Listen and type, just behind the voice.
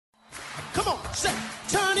Say,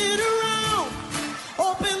 turn it around.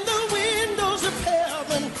 Open the windows of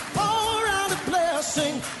heaven. Pour out a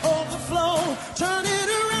blessing. Overflow. Turn it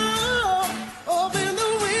around. Open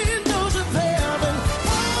the windows of heaven.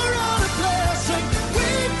 Pour out a blessing. We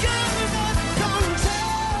cannot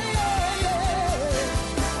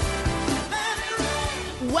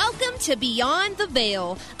contain. Welcome to Beyond the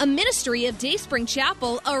Veil, a ministry of Dayspring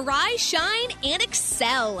Chapel. Arise, shine, and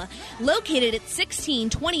excel. Located at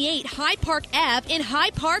 1628 Hyde Park Ave in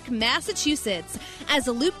Hyde Park, Massachusetts. As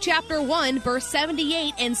Luke chapter 1, verse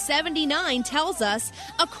 78 and 79 tells us,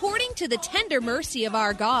 according to the tender mercy of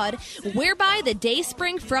our God, whereby the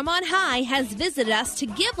dayspring from on high has visited us to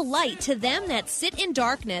give light to them that sit in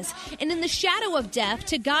darkness and in the shadow of death,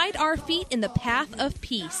 to guide our feet in the path of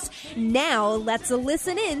peace. Now, let's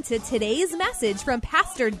listen in to today's message from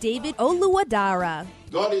Pastor David Oluwadara.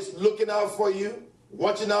 God is looking out for you,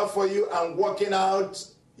 watching out for you, and working out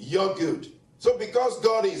your good. So because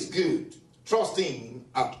God is good, trust Him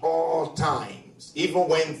at all times, even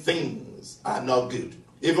when things are not good,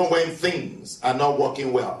 even when things are not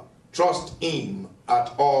working well. Trust Him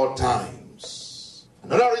at all times.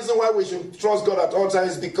 Another reason why we should trust God at all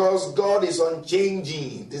times is because God is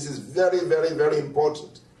unchanging. This is very, very, very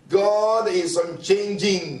important. God is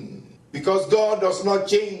unchanging. Because God does not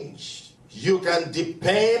change, you can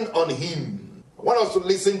depend on Him. I want us to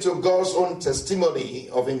listen to God's own testimony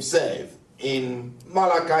of Himself in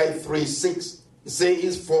Malachi 3:6. It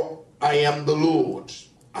says, "For I am the Lord,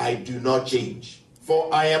 I do not change.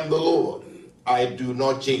 For I am the Lord, I do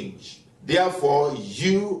not change. Therefore,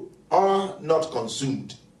 you are not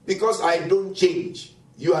consumed." Because I don't change,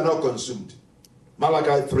 you are not consumed.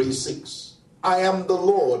 Malachi 3:6. I am the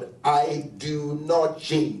Lord, I do not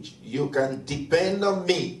change. You can depend on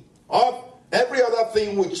me. Every other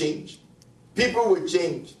thing will change. People will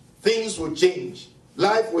change. Things will change.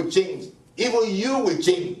 Life will change. Even you will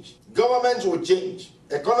change. Government will change.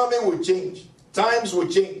 Economy will change. Times will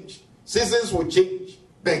change. Seasons will change.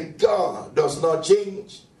 But God does not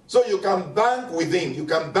change. So you can bank with Him. You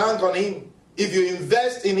can bank on Him. If you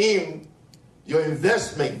invest in Him, your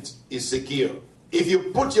investment is secure. If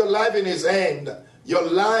you put your life in His hand, your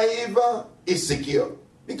life is secure.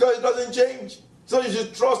 Because it doesn't change. So you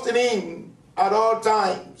should trust in Him at all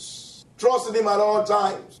times. Trust in Him at all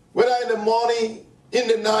times. Whether in the morning, in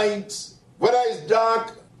the night, whether it's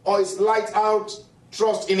dark or it's light out,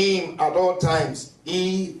 trust in Him at all times.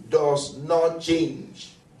 He does not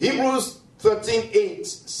change. Hebrews 13:8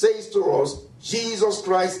 says to us, Jesus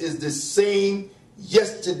Christ is the same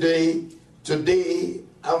yesterday, today,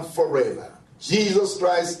 and forever. Jesus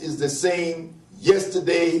Christ is the same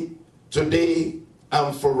yesterday, today,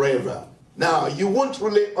 and forever. Now, you won't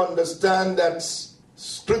really understand that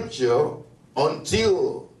scripture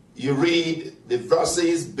until you read the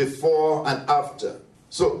verses before and after.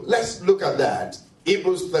 So let's look at that.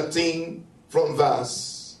 Hebrews 13 from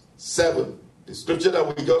verse 7. The scripture that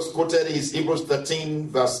we just quoted is Hebrews 13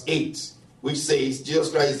 verse 8, which says,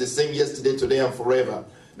 Jesus Christ is the same yesterday, today, and forever.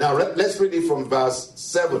 Now, let's read it from verse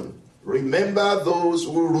 7. Remember those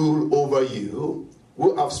who rule over you,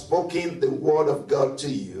 who have spoken the word of God to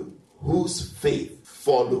you, whose faith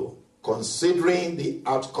follow, considering the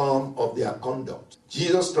outcome of their conduct.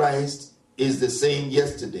 Jesus Christ is the same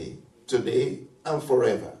yesterday, today, and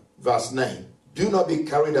forever. Verse 9. Do not be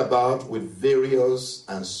carried about with various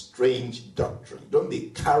and strange doctrine. Don't be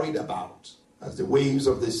carried about as the waves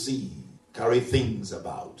of the sea carry things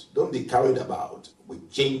about. Don't be carried about with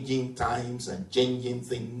changing times and changing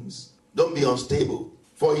things. Don't be unstable.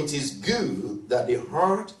 For it is good that the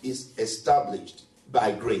heart is established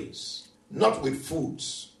by grace, not with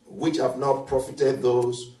foods which have not profited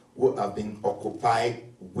those who have been occupied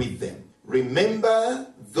with them. Remember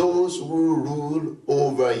those who rule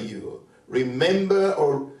over you. Remember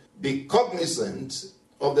or be cognizant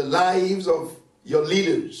of the lives of your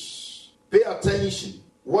leaders. Pay attention.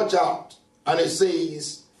 Watch out. And it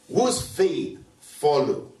says, whose faith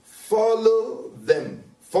follow. Follow them.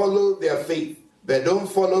 Follow their faith. But don't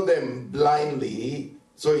follow them blindly.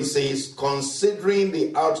 So he says, considering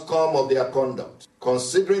the outcome of their conduct.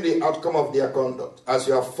 Considering the outcome of their conduct. As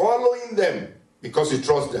you are following them, because you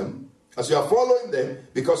trust them. As you are following them,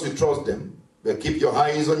 because you trust them. But keep your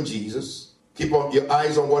eyes on Jesus. Keep your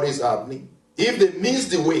eyes on what is happening. If they miss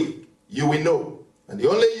the way, you will know. And the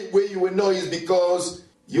only way you will know is because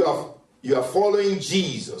you are following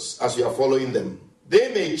Jesus as you are following them.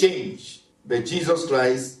 They may change, but Jesus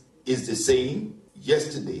Christ is the same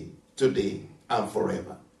yesterday, today, and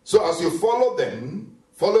forever. So as you follow them,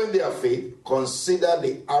 following their faith, consider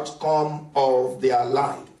the outcome of their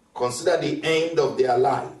life. Consider the end of their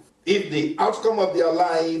life. If the outcome of their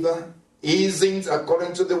life isn't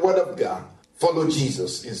according to the word of God, follow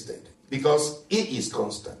Jesus instead. Because he is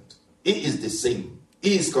constant. He is the same.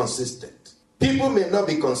 He is consistent. People may not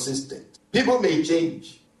be consistent. People may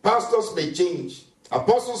change. Pastors may change.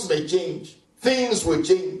 Apostles may change. Things will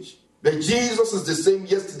change. But Jesus is the same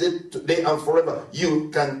yesterday, today, and forever. You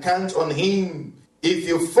can count on him. If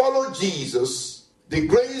you follow Jesus, the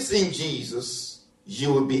grace in Jesus,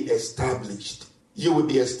 you will be established. You will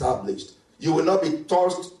be established. You will not be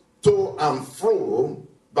tossed to and fro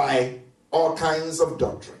by all kinds of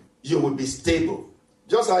doctrine. You will be stable.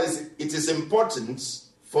 Just as it is important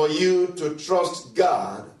for you to trust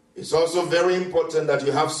God, it's also very important that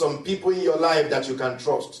you have some people in your life that you can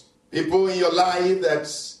trust. People in your life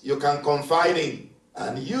that you can confide in.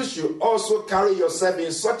 And you should also carry yourself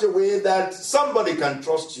in such a way that somebody can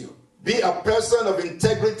trust you. Be a person of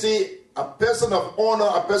integrity, a person of honor,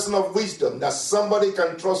 a person of wisdom, that somebody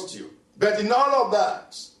can trust you. But in all of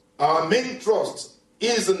that, our main trust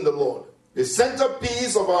is in the Lord. The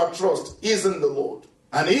centerpiece of our trust is in the Lord.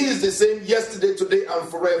 And he is the same yesterday, today, and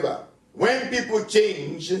forever. When people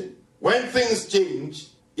change, when things change,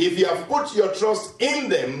 if you have put your trust in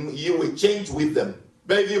them, you will change with them.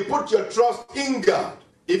 But if you put your trust in God,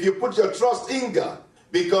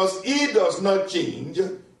 because he does not change,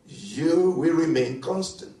 you will remain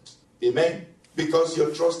constant. Amen? Because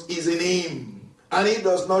your trust is in him. And he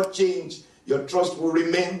does not change. Your trust will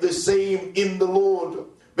remain the same in the Lord.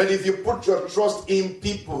 But if you put your trust in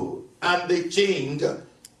people and they change,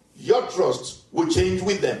 your trust will change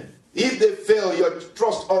with them. If they fail, your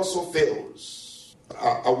trust also fails.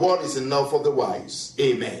 A word is enough for the wise.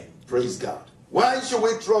 Amen. Praise God. Why should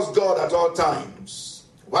we trust God at all times?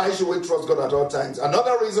 Why should we trust God at all times?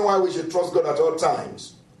 Another reason why we should trust God at all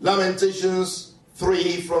times. Lamentations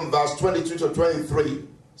 3 from verse 22 to 23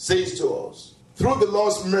 says to us, through the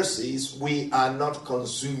Lord's mercies we are not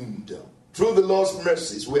consumed. Through the Lord's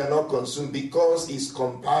mercies we are not consumed, because his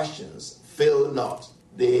compassions fail not.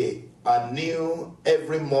 They are new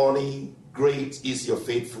every morning. Great is your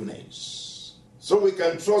faithfulness. So we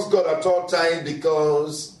can trust God at all times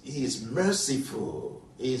because he is merciful.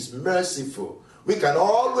 He is merciful. We can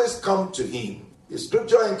always come to him. The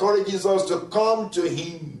scripture encourages us to come to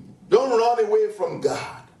him. Don't run away from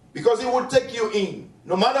God, because he will take you in.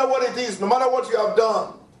 No matter what it is, no matter what you have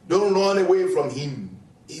done, don't run away from him.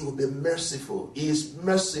 He will be merciful. He is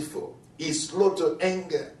merciful. He is slow to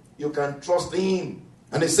anger. You can trust him.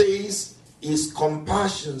 And it says, his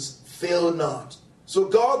compassions fail not. So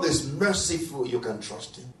God is merciful. You can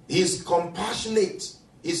trust him. He is compassionate.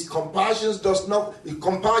 His compassions do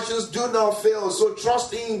not fail. So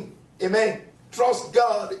trust him. Amen. Trust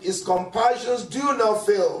God. His compassions do not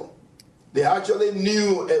fail. They actually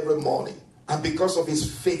new every morning. And because of his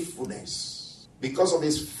faithfulness,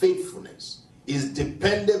 is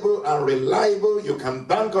dependable and reliable. You can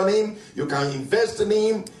bank on him. You can invest in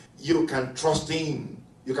him. You can trust him.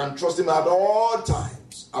 You can trust him at all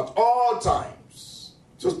times. At all times.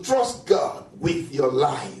 So trust God with your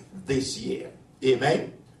life this year.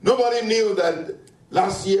 Amen. Nobody knew that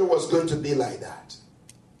last year was going to be like that.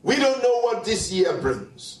 We don't know what this year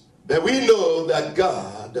brings. But we know that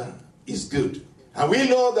God is good. And we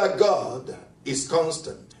know that God is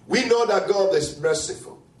constant. We know that God is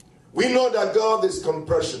merciful. We know that God is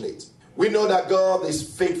compassionate. We know that God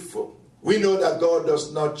is faithful. We know that God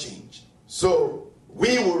does not change. So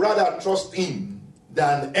we would rather trust him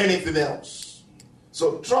than anything else.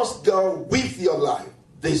 So trust God with your life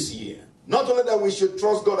this year. Not only that we should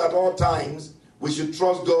trust God at all times, we should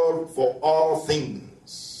trust God for all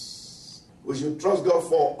things. We should trust God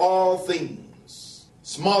for all things.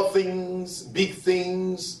 Small things, big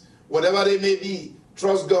things, whatever they may be.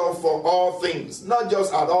 Trust God for all things. Not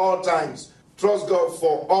just at all times. Trust God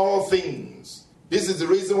for all things. This is the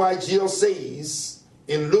reason why Jesus says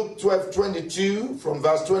in Luke 12:22, from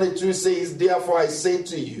verse 22 says, therefore I say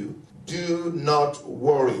to you, do not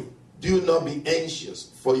worry. Do not be anxious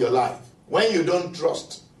for your life. When you don't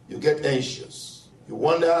trust, you get anxious. You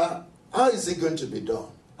wonder, how is it going to be done?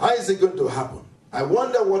 How is it going to happen? I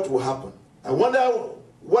wonder what will happen. I wonder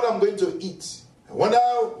what I'm going to eat. I wonder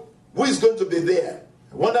who is going to be there.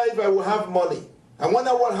 I wonder if I will have money. I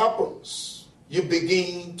wonder what happens. You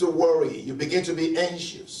begin to worry. You begin to be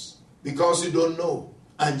anxious because you don't know.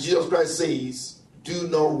 And Jesus Christ says, do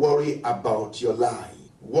not worry about your life,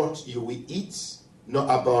 what you will eat, not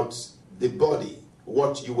about the body,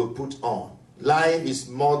 what you will put on. Life is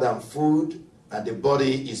more than food, and the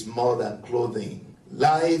body is more than clothing.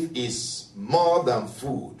 Life is more than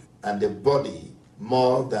food, and the body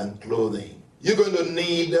more than clothing. You're going to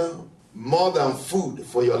need more than food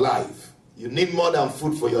for your life. You need more than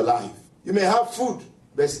food for your life. You may have food,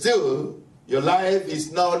 but still, your life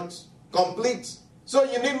is not complete. So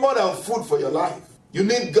you need more than food for your life. You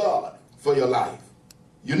need God for your life.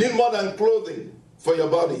 You need more than clothing for your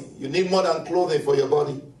body. You need more than clothing for your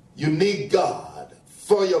body. You need God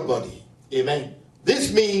for your body. Amen.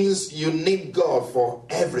 This means you need God for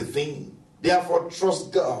everything. Therefore,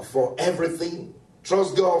 trust God for everything.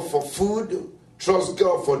 Trust God for food. Trust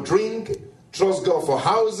God for drink. Trust God for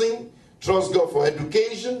housing. Trust God for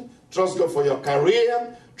education. Trust God for your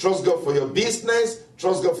career. Trust God for your business.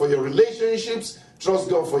 Trust God for your relationships. Trust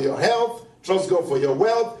God for your health. Trust God for your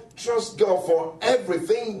wealth. Trust God for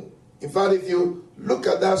everything. In fact, if you look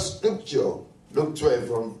at that scripture, Luke 12,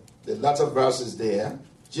 from the latter verses there,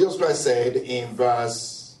 Jesus Christ said in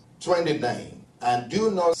verse 29, and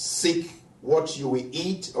do not seek what you will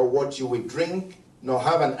eat or what you will drink, nor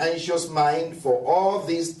have an anxious mind, for all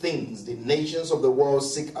these things the nations of the world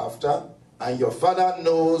seek after, and your Father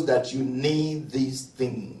knows that you need these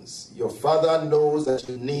things. Your Father knows that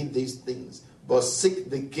you need these things. But seek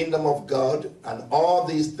the kingdom of God, and all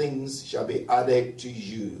these things shall be added to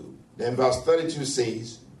you. Then verse 32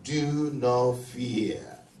 says, do not fear.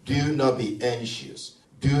 Do not be anxious.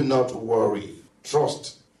 Do not worry.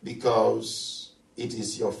 Trust, because it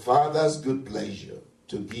is your Father's good pleasure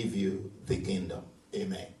to give you the kingdom.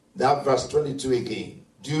 Amen. That verse 22 again.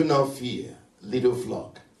 Do not fear, little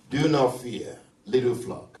flock. Do not fear, little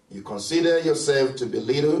flock. You consider yourself to be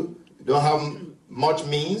little. You don't have much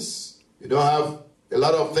means. You don't have a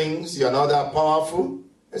lot of things. You are not that powerful.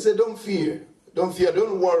 I say, don't fear. Don't fear.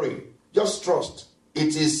 Don't worry. Just trust.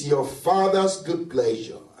 It is your Father's good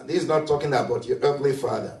pleasure. And he's not talking about your earthly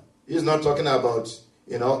father. He's not talking about,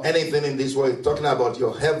 anything in this world. He's talking about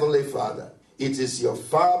your heavenly Father. It is your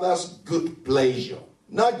Father's good pleasure.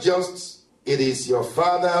 Not just it is your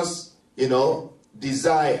Father's,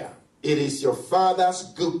 desire. It is your Father's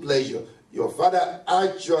good pleasure. Your Father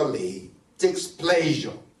actually takes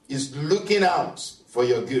pleasure. Is looking out for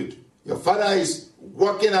your good. Your Father is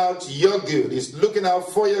working out your good. He's looking out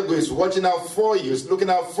for your good. He's watching out for you. He's looking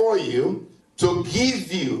out for you to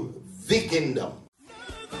give you the kingdom.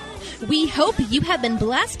 We hope you have been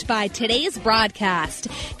blessed by today's broadcast.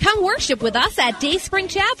 Come worship with us at Dayspring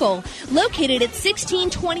Chapel, located at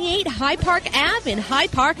 1628 High Park Ave in High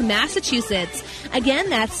Park, Massachusetts. Again,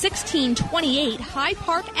 that's 1628 High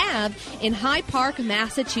Park Ave in High Park,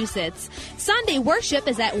 Massachusetts. Sunday worship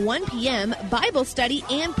is at 1 p.m., Bible study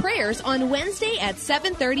and prayers on Wednesday at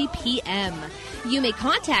 7:30 p.m. You may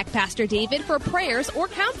contact Pastor David for prayers or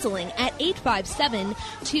counseling at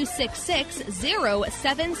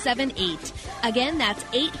 857-266-0778. Again, that's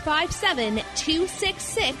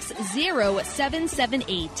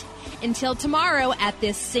 857-266-0778. Until tomorrow at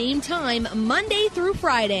this same time, Monday through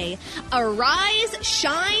Friday, arise,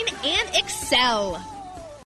 shine, and excel.